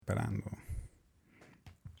preparando.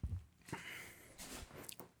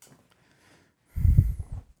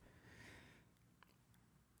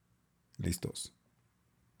 Listos.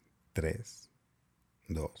 3,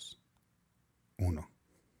 2, 1.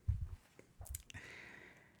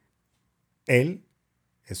 Él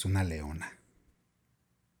es una leona.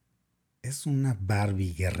 Es una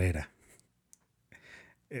Barbie guerrera.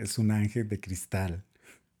 Es un ángel de cristal.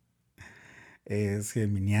 Es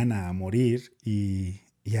geminiana a morir y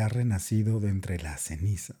ha renacido de entre las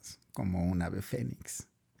cenizas, como un ave fénix.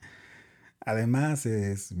 Además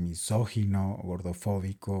es misógino,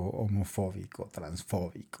 gordofóbico, homofóbico,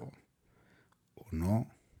 transfóbico. ¿O no?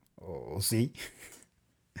 ¿O sí?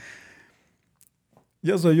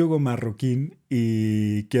 Yo soy Hugo Marroquín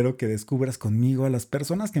y quiero que descubras conmigo a las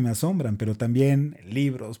personas que me asombran, pero también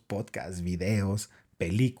libros, podcasts, videos,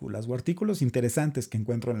 películas o artículos interesantes que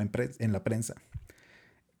encuentro en la prensa.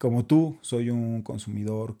 Como tú, soy un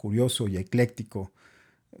consumidor curioso y ecléctico.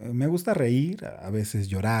 Me gusta reír, a veces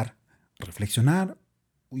llorar, reflexionar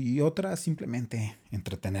y otras simplemente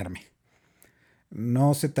entretenerme.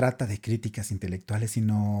 No se trata de críticas intelectuales,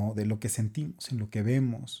 sino de lo que sentimos, en lo que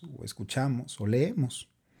vemos o escuchamos o leemos.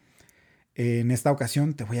 En esta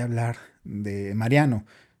ocasión te voy a hablar de Mariano,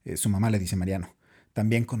 su mamá le dice Mariano,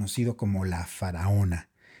 también conocido como la Faraona,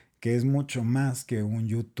 que es mucho más que un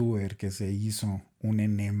youtuber que se hizo un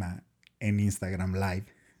enema en Instagram Live.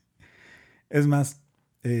 Es más,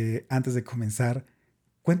 antes de comenzar,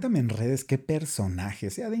 cuéntame en redes qué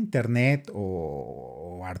personaje, sea de internet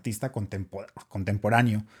o artista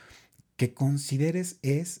contemporáneo, que consideres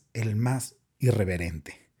es el más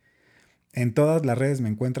irreverente. En todas las redes me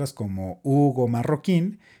encuentras como Hugo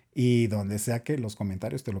Marroquín y donde sea que los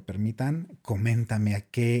comentarios te lo permitan, coméntame a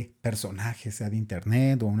qué personaje, sea de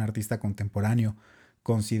internet o un artista contemporáneo,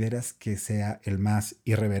 consideras que sea el más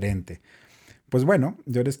irreverente. Pues bueno,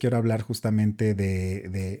 yo les quiero hablar justamente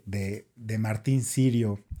de Martín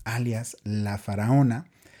Sirio, alias La Faraona.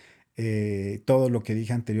 Todo lo que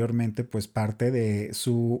dije anteriormente, pues parte de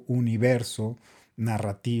su universo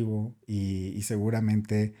narrativo y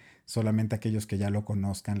seguramente solamente aquellos que ya lo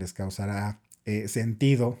conozcan les causará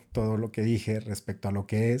sentido todo lo que dije respecto a lo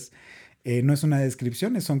que es. No es una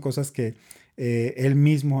descripción, son cosas que él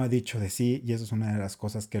mismo ha dicho de sí y eso es una de las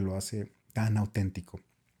cosas que lo hace tan auténtico.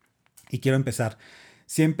 Y quiero empezar.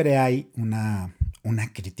 Siempre hay una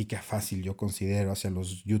crítica fácil, yo considero, hacia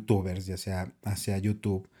los youtubers, ya sea hacia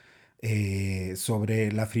YouTube,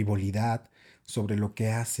 sobre la frivolidad, sobre lo que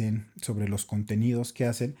hacen, sobre los contenidos que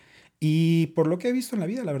hacen. Y por lo que he visto en la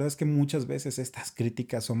vida, la verdad es que muchas veces estas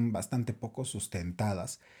críticas son bastante poco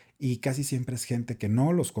sustentadas y casi siempre es gente que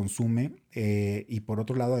no los consume y por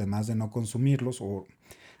otro lado, además de no consumirlos o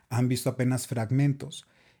han visto apenas fragmentos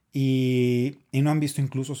y no han visto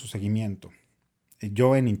incluso su seguimiento.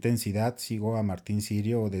 Yo en intensidad sigo a Martín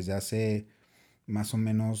Sirio desde hace más o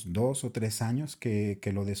menos 2 o 3 años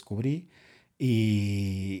que lo descubrí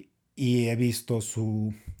y he visto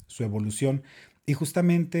su evolución. Y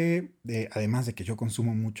justamente, además de que yo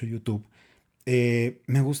consumo mucho YouTube,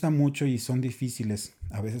 me gusta mucho y son difíciles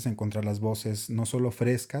a veces encontrar las voces no solo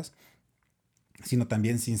frescas, sino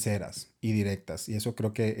también sinceras y directas. Y eso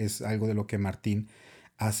creo que es algo de lo que Martín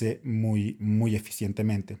hace muy, muy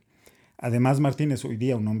eficientemente. Además, Martín es hoy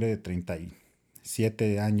día un hombre de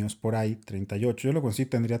 37 años por ahí, 38. Yo lo conocí,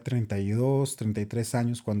 tendría 32, 33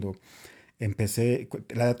 años cuando empecé,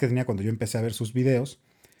 la edad que tenía cuando yo empecé a ver sus videos,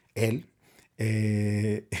 él.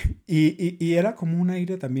 eh, y era como un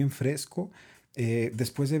aire también fresco,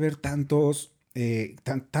 después de ver tantos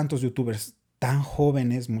youtubers tan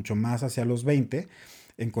jóvenes, mucho más hacia los 20,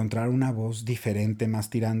 encontrar una voz diferente,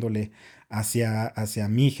 más tirándole hacia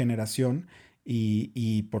mi generación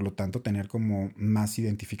y por lo tanto tener como más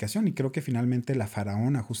identificación. Y creo que finalmente la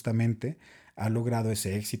Faraona justamente ha logrado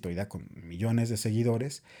ese éxito y da con millones de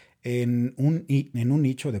seguidores en un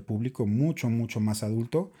nicho de público mucho, mucho más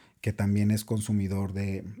adulto que también es consumidor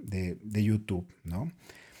de YouTube, ¿no?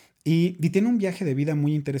 Y tiene un viaje de vida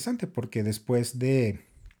muy interesante porque después de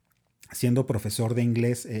siendo profesor de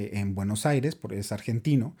inglés en Buenos Aires, porque es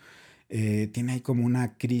argentino, tiene ahí como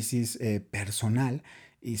una crisis personal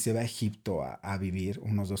y se va a Egipto a vivir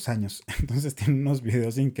unos 2 años. Entonces tiene unos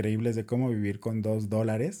videos increíbles de cómo vivir con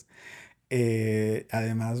 $2.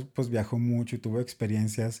 Además, pues viajó mucho y tuvo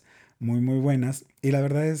experiencias muy, muy buenas. Y la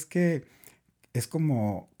verdad es que es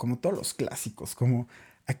como todos los clásicos, como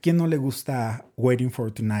a quién no le gusta Waiting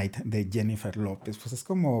for Tonight de Jennifer López, pues es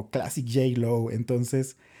como Classic J-Lo,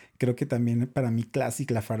 entonces creo que también para mí Classic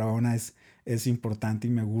La Faraona es importante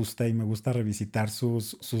y me gusta revisitar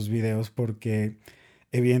sus videos porque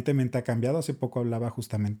Evidentemente ha cambiado. Hace poco hablaba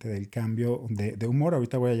justamente del cambio de humor.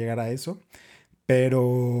 Ahorita voy a llegar a eso.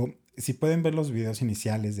 Pero si pueden ver los videos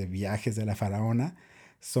iniciales de Viajes de la Faraona,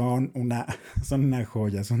 son una, son una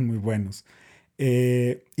joya, son muy buenos.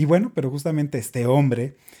 Y bueno, pero justamente este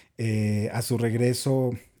hombre, a su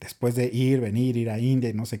regreso, después de ir, venir, ir a India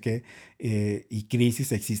y no sé qué, y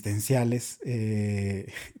crisis existenciales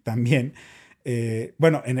también,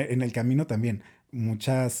 bueno, en el camino también,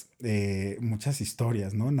 muchas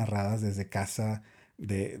historias, ¿no? Narradas desde casa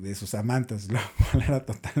de sus amantes, lo cual era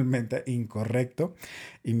totalmente incorrecto.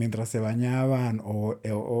 Y mientras se bañaban o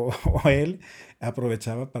él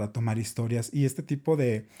aprovechaba para tomar historias y este tipo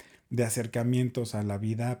de acercamientos a la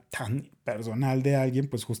vida tan personal de alguien,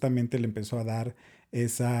 pues justamente le empezó a dar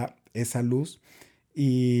esa luz.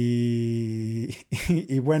 Y,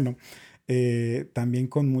 y bueno, también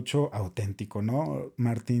con mucho auténtico, ¿no?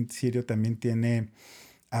 Martín Sirio también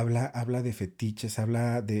habla de fetiches,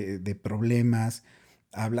 habla de problemas,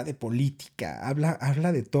 habla de política,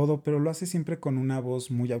 habla de todo, pero lo hace siempre con una voz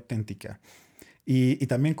muy auténtica. Y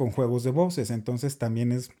también con juegos de voces, entonces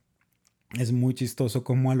también es muy chistoso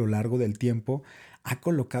cómo a lo largo del tiempo ha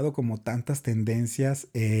colocado como tantas tendencias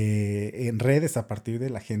en redes a partir de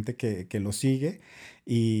la gente que lo sigue.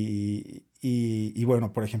 Y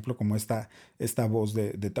bueno, por ejemplo, como esta voz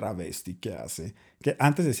de travesti que hace, que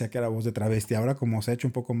antes decía que era voz de travesti, ahora como se ha hecho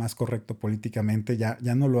un poco más correcto políticamente, ya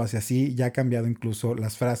no lo hace así, ya ha cambiado incluso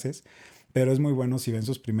las frases, pero es muy bueno si ven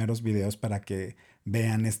sus primeros videos para que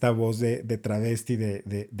vean esta voz de travesti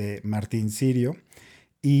de Martín Sirio.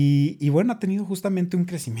 Y bueno, ha tenido justamente un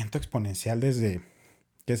crecimiento exponencial desde,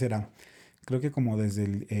 ¿qué será? Creo que como desde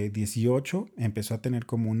el 18 empezó a tener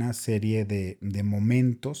como una serie de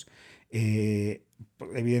momentos. eh,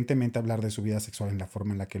 Evidentemente hablar de su vida sexual en la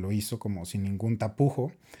forma en la que lo hizo, como sin ningún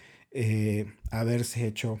tapujo. Haberse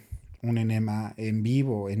hecho un enema en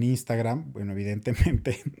vivo en Instagram, bueno,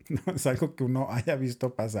 evidentemente no es algo que uno haya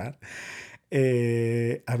visto pasar.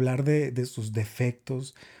 Hablar de sus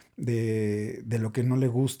defectos, de lo que no le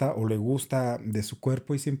gusta o le gusta de su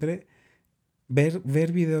cuerpo y siempre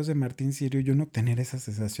ver videos de Martín Sirio y uno tener esa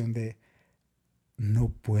sensación de no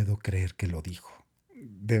puedo creer que lo dijo.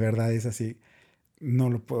 De verdad es así, no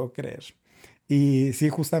lo puedo creer. Y sí,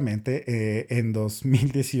 justamente en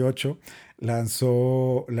 2018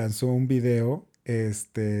 lanzó un video,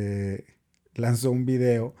 lanzó un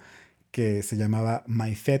video que se llamaba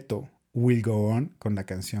My Feto Will Go On, con la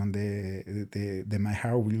canción de My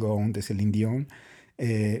Heart Will Go On de Celine Dion,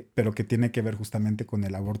 pero que tiene que ver justamente con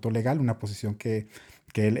el aborto legal, una posición que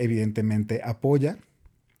él evidentemente apoya.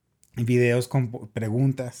 Videos con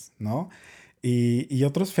preguntas, ¿no? Y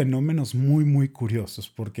otros fenómenos muy, muy curiosos,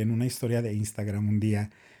 porque en una historia de Instagram un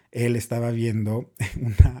día él estaba viendo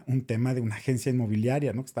un tema de una agencia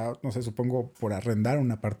inmobiliaria, ¿no? Estaba, no sé, supongo por arrendar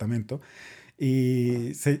un apartamento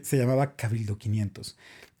y se llamaba Cabildo 500.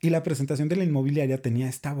 Y la presentación de la inmobiliaria tenía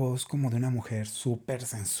esta voz como de una mujer súper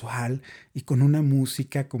sensual y con una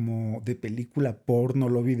música como de película porno,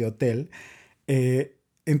 lobby de hotel.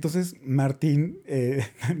 Entonces Martín,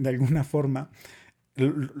 de alguna forma,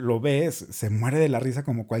 lo ves, se muere de la risa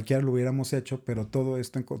como cualquiera lo hubiéramos hecho, pero todo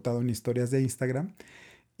esto contado en historias de Instagram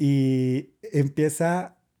y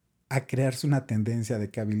empieza a crearse una tendencia de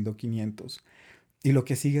Cabildo 500. Y lo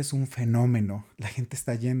que sigue es un fenómeno. La gente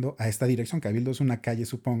está yendo a esta dirección. Cabildo es una calle,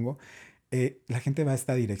 supongo. La gente va a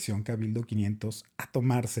esta dirección, Cabildo 500, a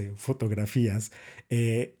tomarse fotografías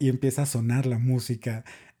y empieza a sonar la música.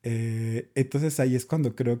 Entonces ahí es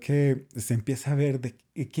cuando creo que se empieza a ver de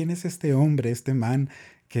quién es este hombre, este man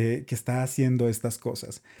que está haciendo estas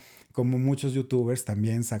cosas. Como muchos youtubers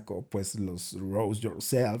también sacó pues los Roast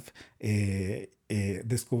Yourself,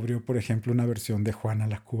 descubrió por ejemplo una versión de Juana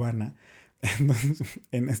la Cubana. Entonces,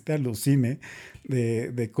 en este alucine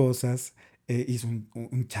de cosas, hizo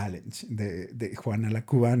un challenge de Juana la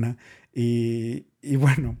Cubana. Y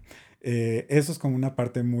bueno, eso es como una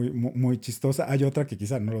parte muy chistosa. Hay otra que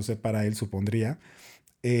quizá no lo sé para él, supondría.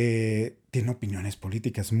 Tiene opiniones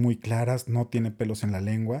políticas muy claras, no tiene pelos en la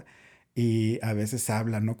lengua y a veces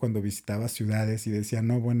habla, ¿no? Cuando visitaba ciudades y decía,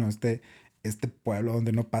 no, bueno, este pueblo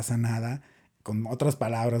donde no pasa nada, con otras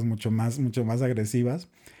palabras mucho más agresivas,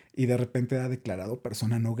 y de repente ha declarado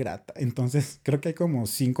persona no grata. Entonces, creo que hay como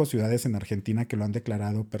 5 ciudades en Argentina que lo han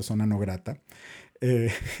declarado persona no grata.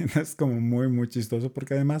 Eh, es como muy chistoso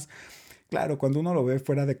porque además, claro, cuando uno lo ve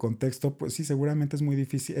fuera de contexto, pues sí, seguramente es muy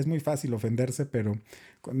difícil, es muy fácil ofenderse, pero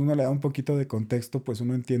cuando uno le da un poquito de contexto, pues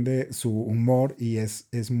uno entiende su humor y es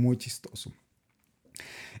muy chistoso.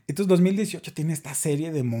 Entonces 2018 tiene esta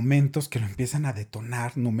serie de momentos que lo empiezan a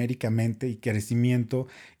detonar numéricamente y crecimiento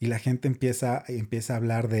y la gente empieza a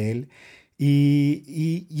hablar de él.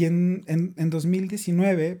 En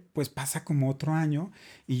 2019, pues pasa como otro año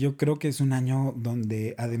y yo creo que es un año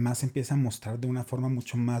donde además empieza a mostrar de una forma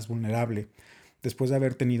mucho más vulnerable. Después de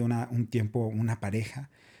haber tenido un tiempo, una pareja,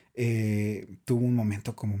 tuvo un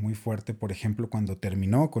momento como muy fuerte, por ejemplo, cuando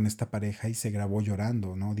terminó con esta pareja y se grabó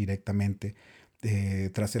llorando, ¿no? Directamente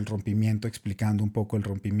tras el rompimiento, explicando un poco el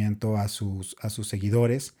rompimiento a sus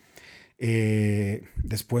seguidores.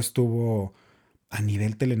 Después tuvo a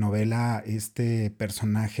nivel telenovela, este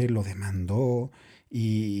personaje lo demandó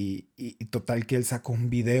y total que él sacó un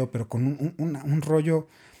video, pero con un rollo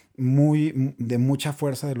de mucha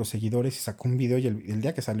fuerza de los seguidores y sacó un video y el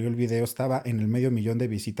día que salió el video estaba en el medio millón de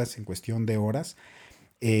visitas en cuestión de horas.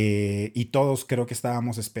 Y todos creo que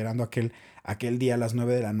estábamos esperando aquel día a las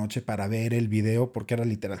 9 de la noche para ver el video porque era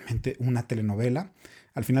literalmente una telenovela.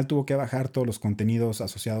 Al final tuvo que bajar todos los contenidos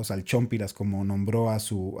asociados al Chompiras, como nombró a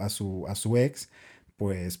su ex,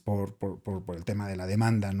 pues por el tema de la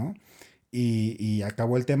demanda, ¿no? Y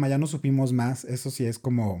acabó el tema, ya no supimos más. Eso sí es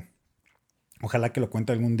como, ojalá que lo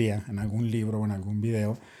cuente algún día, en algún libro o en algún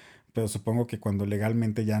video, pero supongo que cuando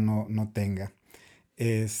legalmente ya no tenga.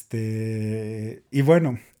 Y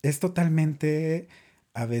bueno, es totalmente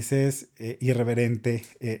a veces irreverente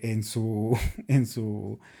en su, en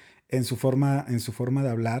su forma de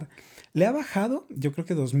hablar. Le ha bajado, yo creo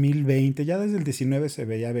que 2020, ya desde el 19 se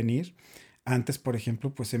veía venir. Antes, por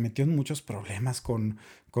ejemplo, pues se metió en muchos problemas con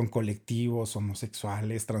colectivos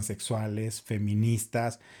homosexuales, transexuales,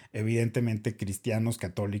 feministas, evidentemente cristianos,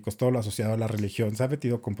 católicos, todo lo asociado a la religión. Se ha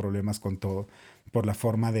metido con problemas con todo por la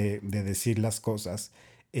forma de decir las cosas.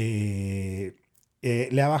 Eh,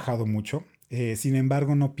 Le ha bajado mucho. Sin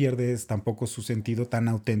embargo, no pierdes tampoco su sentido tan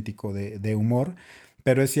auténtico de humor.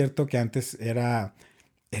 Pero es cierto que antes era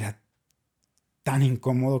tan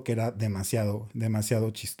incómodo que era demasiado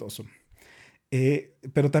chistoso.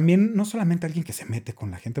 Pero también no solamente alguien que se mete con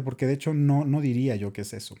la gente, porque de hecho no diría yo que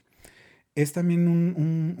es eso. Es también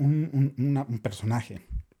un personaje,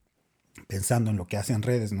 pensando en lo que hace en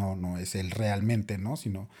redes, no es él realmente, ¿no?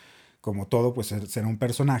 Sino como todo, pues será un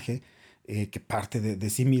personaje que parte de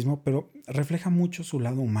sí mismo, pero refleja mucho su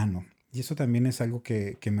lado humano. Y eso también es algo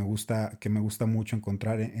que me gusta mucho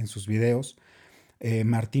encontrar en sus videos.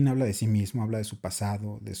 Martín habla de sí mismo, habla de su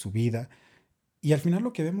pasado, de su vida, y al final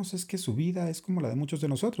lo que vemos es que su vida es como la de muchos de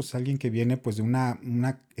nosotros, alguien que viene pues de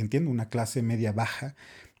entiendo, una clase media baja,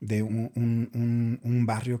 de un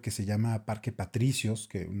barrio que se llama Parque Patricios,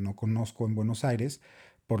 que no conozco en Buenos Aires.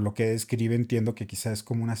 Por lo que describe entiendo que quizás es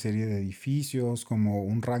como una serie de edificios, como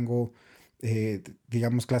un rango,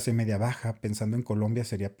 digamos, clase media baja. Pensando en Colombia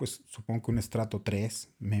sería pues supongo que un estrato 3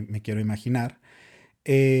 me quiero imaginar.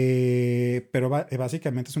 Pero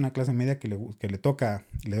básicamente es una clase media que le toca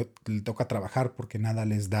trabajar porque nada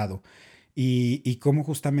les dado. Y cómo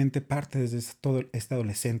justamente parte desde todo este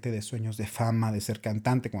adolescente de sueños de fama, de ser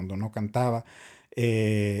cantante cuando no cantaba,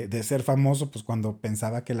 de ser famoso, pues cuando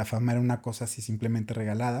pensaba que la fama era una cosa así simplemente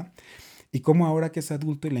regalada, y cómo ahora que es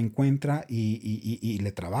adulto y la encuentra y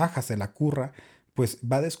le trabaja, se la curra, pues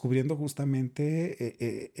va descubriendo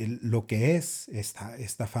justamente lo que es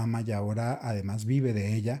esta fama y ahora además vive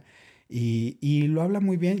de ella y lo habla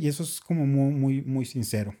muy bien y eso es como muy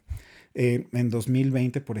sincero. En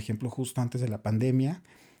 2020, por ejemplo, justo antes de la pandemia,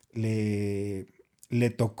 le, le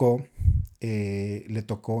tocó, le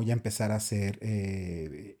tocó ya empezar a hacer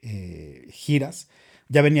giras.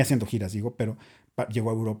 Ya venía haciendo giras, digo, pero llegó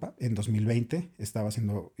a Europa en 2020,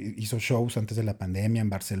 hizo shows antes de la pandemia en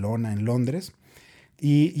Barcelona, en Londres.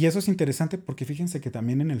 Y eso es interesante porque fíjense que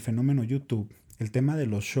también en el fenómeno YouTube, el tema de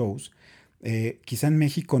los shows, quizá en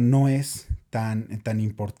México no es tan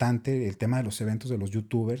importante el tema de los eventos de los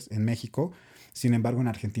youtubers en México. Sin embargo, en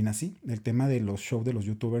Argentina sí. El tema de los shows de los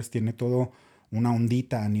youtubers tiene todo una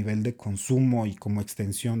ondita a nivel de consumo y como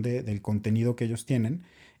extensión del contenido que ellos tienen.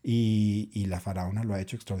 Y la Faraona lo ha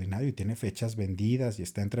hecho extraordinario y tiene fechas vendidas y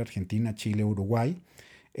está entre Argentina, Chile, Uruguay.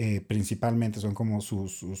 Principalmente son como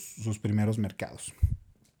sus primeros mercados.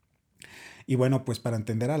 Y bueno, pues para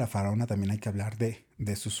entender a la faraona también hay que hablar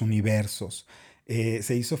de sus universos.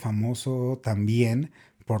 Se hizo famoso también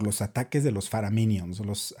por los ataques de los Faraminions.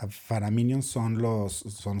 Los Faraminions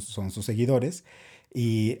son sus seguidores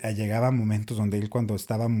y llegaba momentos donde él cuando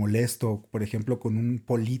estaba molesto, por ejemplo, con un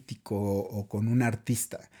político o con un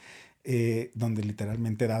artista, donde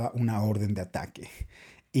literalmente daba una orden de ataque.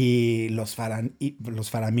 Y los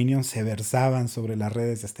Faraminions se versaban sobre las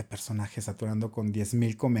redes de este personaje, saturando con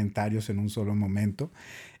 10.000 comentarios en un solo momento.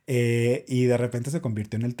 Y de repente se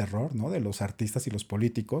convirtió en el terror, ¿no? De los artistas y los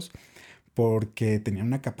políticos, porque tenían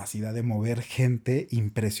una capacidad de mover gente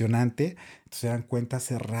impresionante. Entonces eran cuentas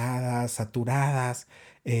cerradas, saturadas,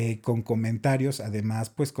 con comentarios, además,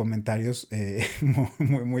 pues comentarios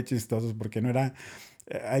muy chistosos, porque no era...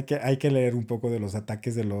 hay que leer un poco de los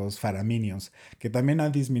ataques de los faraminios, que también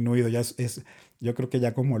han disminuido. Yo creo que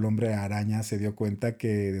ya como el hombre araña se dio cuenta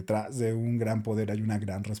que detrás de un gran poder hay una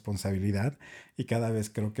gran responsabilidad, y cada vez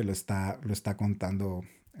creo que lo está contando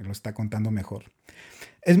mejor.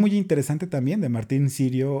 Es muy interesante también de Martín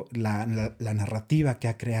Sirio la narrativa que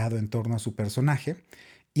ha creado en torno a su personaje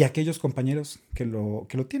y aquellos compañeros que lo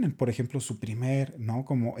tienen. Por ejemplo, su primer, ¿no?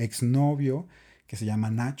 Como exnovio, que se llama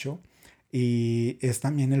Nacho, y es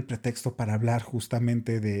también el pretexto para hablar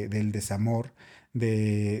justamente del desamor,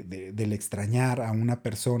 del extrañar a una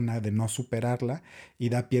persona, de no superarla, y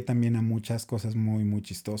da pie también a muchas cosas muy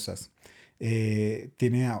chistosas.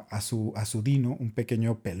 Tiene a su Dino, un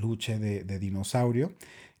pequeño peluche de dinosaurio,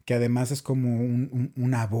 que además es como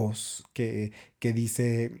una voz que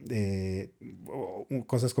dice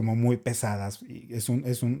cosas como muy pesadas. Y es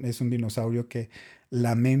un dinosaurio que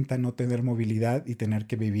lamenta no tener movilidad y tener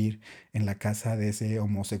que vivir en la casa de ese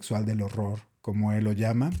homosexual del horror, como él lo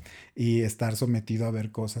llama, y estar sometido a ver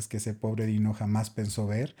cosas que ese pobre Dino jamás pensó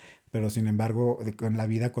ver, pero sin embargo, con la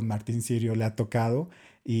vida con Martín Sirio le ha tocado,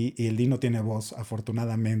 y el Dino tiene voz,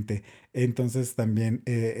 afortunadamente. Entonces también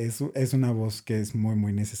es una voz que es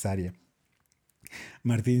muy necesaria.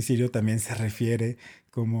 Martín Sirio también se refiere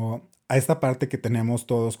como a esta parte que tenemos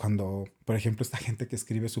todos cuando, por ejemplo, esta gente que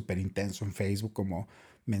escribe súper intenso en Facebook, como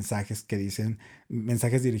mensajes que dicen,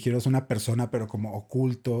 mensajes dirigidos a una persona, pero como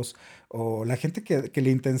ocultos, o la gente que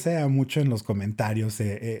le intensea mucho en los comentarios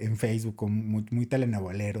en Facebook, como muy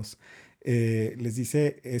telenoveleros. Les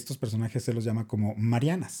dice, estos personajes se los llama como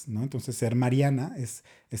Marianas, ¿no? Entonces ser Mariana es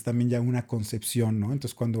también ya una concepción, ¿no?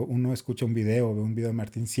 Entonces cuando uno escucha un video o ve un video de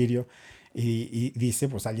Martín Sirio y dice,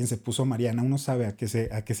 pues alguien se puso Mariana, uno sabe a qué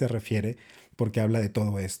se refiere, porque habla de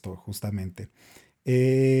todo esto, justamente.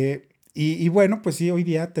 Y bueno, pues sí, hoy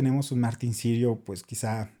día tenemos un Martín Sirio, pues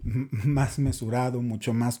quizá más mesurado,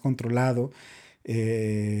 mucho más controlado,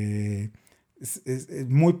 eh, es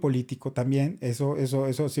muy político también, eso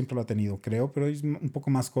siempre lo ha tenido, creo, pero es un poco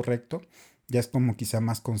más correcto, ya es como quizá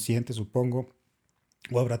más consciente, supongo,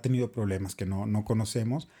 o habrá tenido problemas que no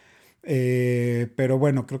conocemos. Pero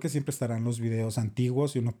bueno, creo que siempre estarán los videos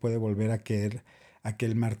antiguos y uno puede volver a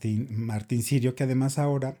aquel Martín Sirio, que además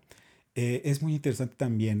ahora es muy interesante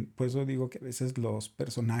también. Por eso digo que a veces los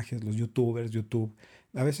personajes, los youtubers, YouTube,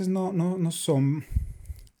 a veces no son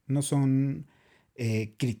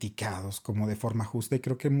criticados como de forma justa, y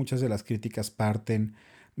creo que muchas de las críticas parten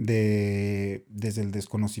desde el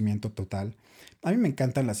desconocimiento total. A mí me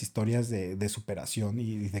encantan las historias de superación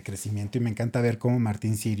y de crecimiento, y me encanta ver cómo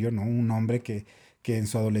Martín Sirio, ¿no? Un hombre que en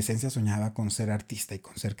su adolescencia soñaba con ser artista y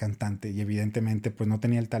con ser cantante, y evidentemente pues no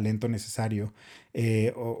tenía el talento necesario,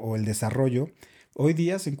 o el desarrollo. Hoy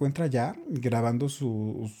día se encuentra ya grabando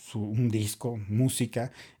un disco,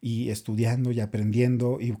 música, y estudiando y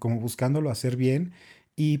aprendiendo y como buscándolo hacer bien,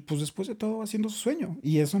 y pues después de todo haciendo su sueño,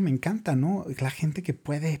 y eso me encanta, ¿no? La gente que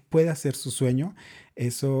puede hacer su sueño,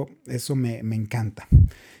 eso me encanta.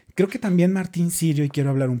 Creo que también Martín Sirio, y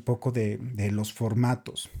quiero hablar un poco de los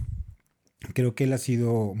formatos. Creo que él ha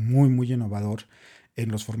sido muy innovador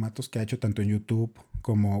en los formatos que ha hecho tanto en YouTube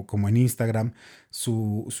como en Instagram,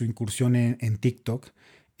 su incursión en TikTok.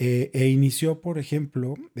 Inició, por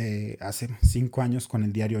ejemplo, hace 5 años con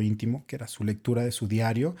el diario íntimo, que era su lectura de su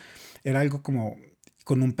diario. Era algo como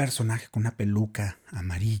con un personaje con una peluca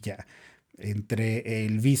amarilla, entre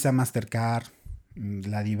el Visa Mastercard,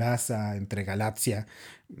 la Divasa, entre Galaxia,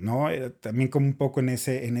 ¿no? También como un poco en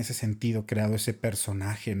ese sentido creado ese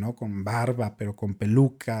personaje, ¿no? Con barba, pero con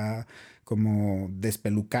peluca, como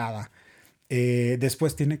despelucada.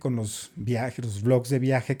 Después tiene con los viajes, los vlogs de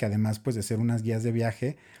viaje, que además pues de ser unas guías de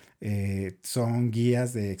viaje, son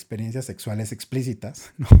guías de experiencias sexuales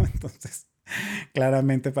explícitas, ¿no? Entonces,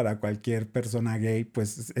 claramente para cualquier persona gay,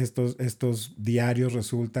 pues estos diarios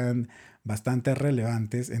resultan bastante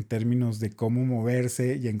relevantes en términos de cómo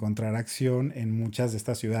moverse y encontrar acción en muchas de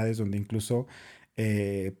estas ciudades donde incluso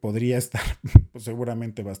podría estar pues,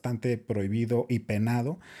 seguramente bastante prohibido y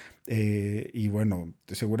penado. Y bueno,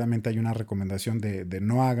 seguramente hay una recomendación de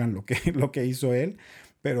no hagan lo que hizo él,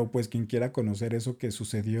 pero pues quien quiera conocer eso que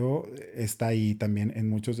sucedió está ahí también en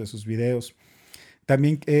muchos de sus videos.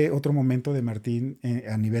 También otro momento de Martín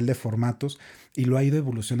a nivel de formatos y lo ha ido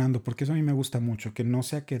evolucionando, porque eso a mí me gusta mucho, que no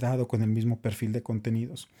se ha quedado con el mismo perfil de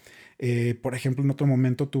contenidos. Por ejemplo, en otro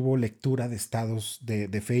momento tuvo lectura de estados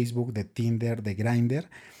de Facebook, de Tinder, de Grindr,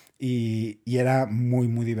 y era muy,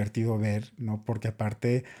 muy divertido ver, ¿no? Porque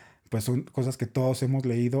aparte, pues son cosas que todos hemos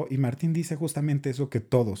leído y Martín dice justamente eso que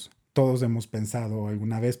todos hemos pensado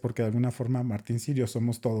alguna vez, porque de alguna forma Martín Sirio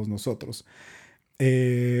somos todos nosotros.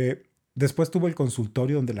 Eh, Después tuvo el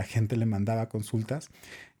consultorio donde la gente le mandaba consultas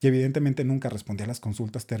y evidentemente nunca respondía a las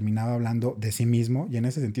consultas, terminaba hablando de sí mismo y en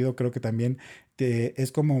ese sentido creo que también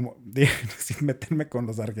es como, sin meterme con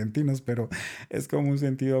los argentinos, pero es como un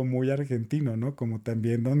sentido muy argentino, ¿no? Como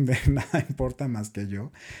también donde nada importa más que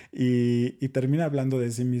yo y termina hablando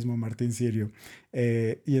de sí mismo Martín Sirio.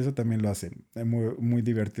 Y eso también lo hace muy, muy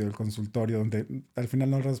divertido el consultorio donde al final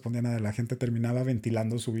no respondía nada, la gente terminaba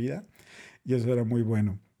ventilando su vida y eso era muy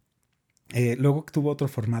bueno. Luego tuvo otro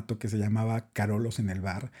formato que se llamaba Carolos en el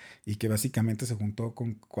bar y que básicamente se juntó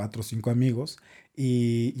con cuatro o cinco amigos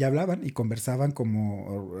y hablaban y conversaban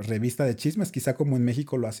como revista de chismes, quizá como en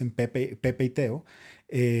México lo hacen Pepe y Teo.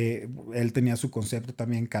 Él tenía su concepto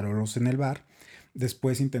también Carolos en el bar.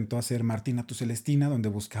 Después intentó hacer Martina tu Celestina, donde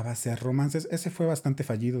buscaba hacer romances. Ese fue bastante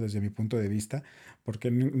fallido desde mi punto de vista,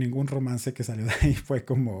 porque ningún romance que salió de ahí fue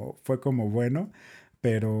como bueno.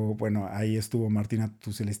 Pero bueno, ahí estuvo Martina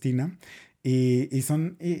tu Celestina. Y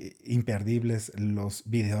son imperdibles los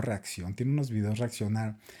videos reacción. Tiene unos videos reacción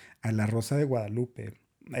a La Rosa de Guadalupe,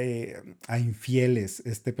 a Infieles,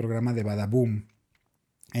 este programa de Badaboom,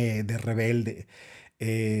 de Rebelde,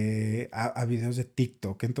 a videos de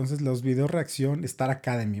TikTok. Entonces los videos reacción, Star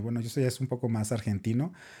Academy, bueno, yo sé, ya es un poco más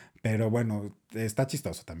argentino, pero bueno, está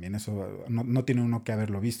chistoso también. Eso no tiene uno que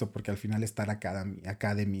haberlo visto porque al final Star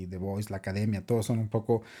Academy, The Voice, la Academia, todos son un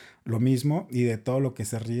poco lo mismo y de todo lo que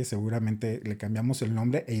se ríe seguramente le cambiamos el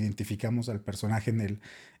nombre e identificamos al personaje en el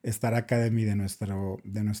Star Academy de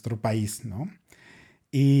nuestro país, ¿no?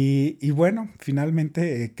 Y bueno,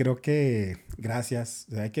 finalmente creo que gracias,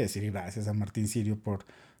 hay que decir gracias a Martín Sirio por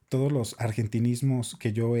todos los argentinismos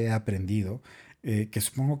que yo he aprendido, que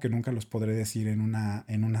supongo que nunca los podré decir en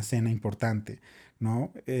una cena importante,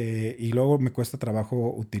 ¿no? Y luego me cuesta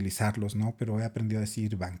trabajo utilizarlos, ¿no? Pero he aprendido a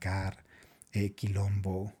decir bancar,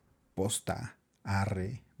 quilombo, posta,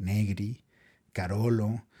 arre, negri,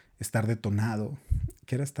 carolo, estar detonado.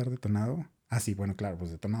 ¿Qué era estar detonado? Ah, sí, bueno, claro,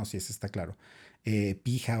 pues detonado, sí, ese está claro.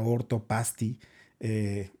 Pija, Orto, Pasti.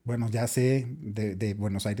 Bueno, ya sé de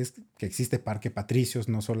Buenos Aires que existe Parque Patricios,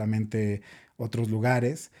 no solamente otros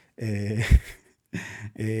lugares.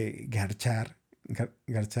 Garchar,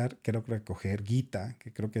 garchar, creo que recoger, guita,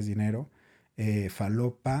 que creo que es dinero.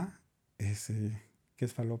 Falopa, ¿qué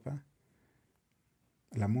es falopa?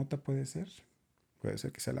 ¿La mota puede ser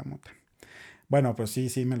que sea la mota. Bueno, pues sí,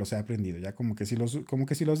 sí, me los he aprendido. Ya como que si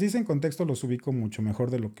los dice en contexto, los ubico mucho mejor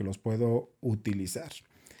de lo que los puedo utilizar.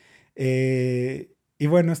 Y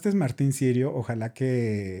bueno, este es Martín Sirio. Ojalá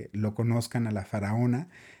que lo conozcan a la faraona.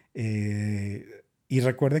 Y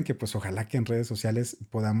recuerden que pues ojalá que en redes sociales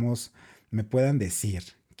me puedan decir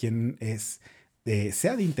quién es,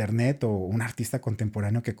 sea de internet o un artista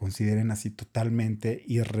contemporáneo que consideren así totalmente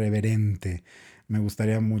irreverente. Me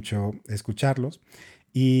gustaría mucho escucharlos.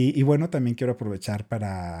 Y bueno, también quiero aprovechar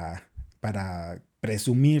para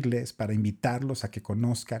presumirles, para invitarlos a que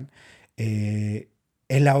conozcan eh,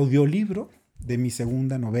 el audiolibro de mi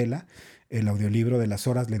segunda novela, el audiolibro de Las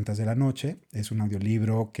Horas Lentas de la Noche. Es un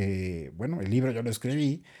audiolibro que, bueno, el libro yo lo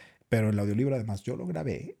escribí, pero el audiolibro además yo lo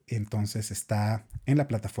grabé. Entonces está en la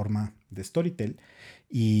plataforma de Storytel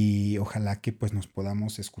y ojalá que pues nos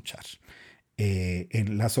podamos escuchar.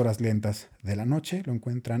 En Las Horas Lentas de la Noche lo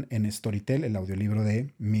encuentran en Storytel, el audiolibro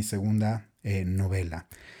de mi segunda novela.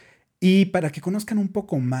 Y para que conozcan un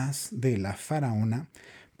poco más de la faraona,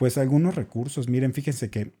 pues algunos recursos. Miren,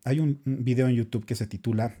 fíjense que hay un video en YouTube que se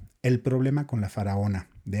titula El problema con la faraona,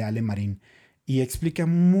 de Ale Marín, y explica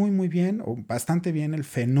muy, muy bien, o bastante bien, el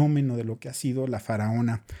fenómeno de lo que ha sido la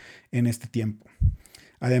faraona en este tiempo.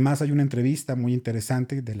 Además, hay una entrevista muy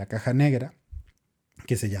interesante de La Caja Negra,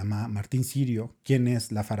 que se llama Martín Sirio, ¿quién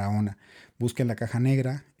es la faraona? Busquen La Caja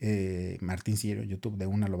Negra, Martín Sirio, en YouTube de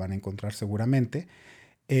una lo van a encontrar seguramente.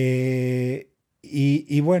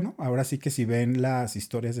 Y bueno, ahora sí que si ven las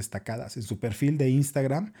historias destacadas en su perfil de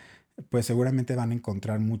Instagram, pues seguramente van a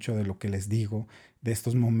encontrar mucho de lo que les digo, de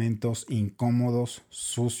estos momentos incómodos,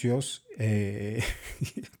 sucios,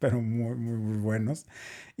 pero muy, muy, muy buenos.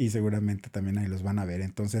 Y seguramente también ahí los van a ver.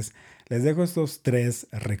 Entonces, les dejo estos tres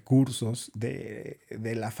recursos de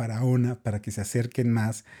la faraona para que se acerquen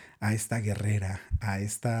más a esta guerrera, a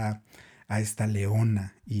esta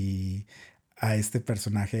leona y a este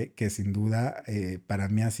personaje que sin duda para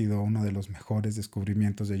mí ha sido uno de los mejores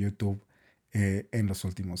descubrimientos de YouTube en los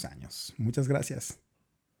últimos años. Muchas gracias.